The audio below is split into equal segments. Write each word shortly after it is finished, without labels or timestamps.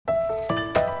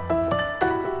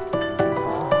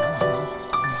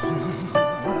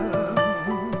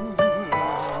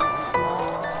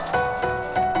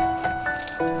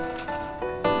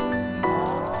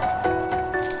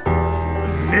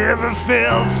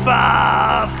fell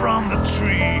far from the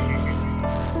tree.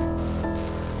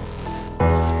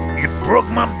 It broke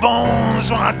my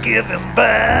bones while giving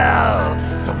birth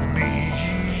to me.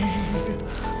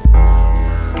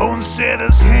 Bone set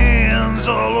his hands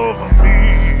all over me.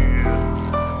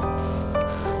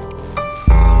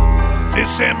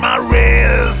 This ain't my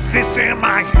rest, this ain't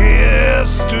my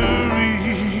history.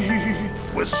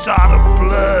 We're sort of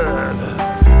blood,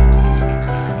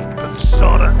 but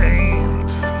sort of aimed.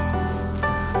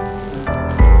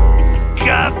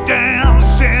 Goddamn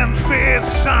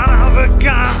sand-faced son of a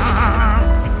gun.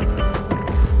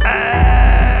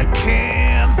 I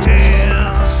can't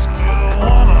dance, but I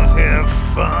wanna have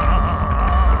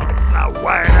fun. I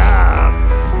white out,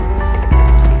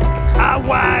 I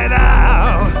white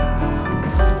out.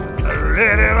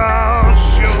 Let it all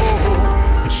show,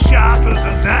 sharp as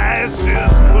the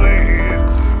nicest blade,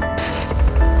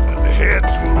 and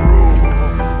heads will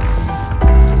roll.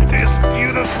 This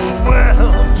beautiful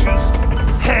world just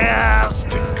has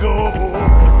to go.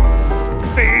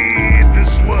 Fade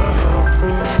this world.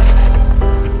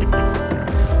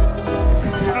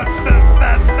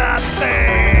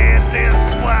 Fade this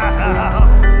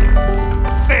world.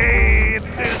 Fade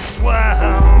this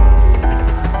world.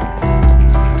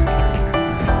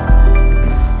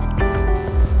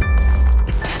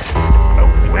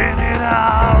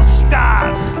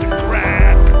 Starts to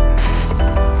crack.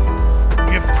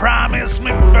 You promised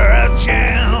me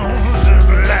virgin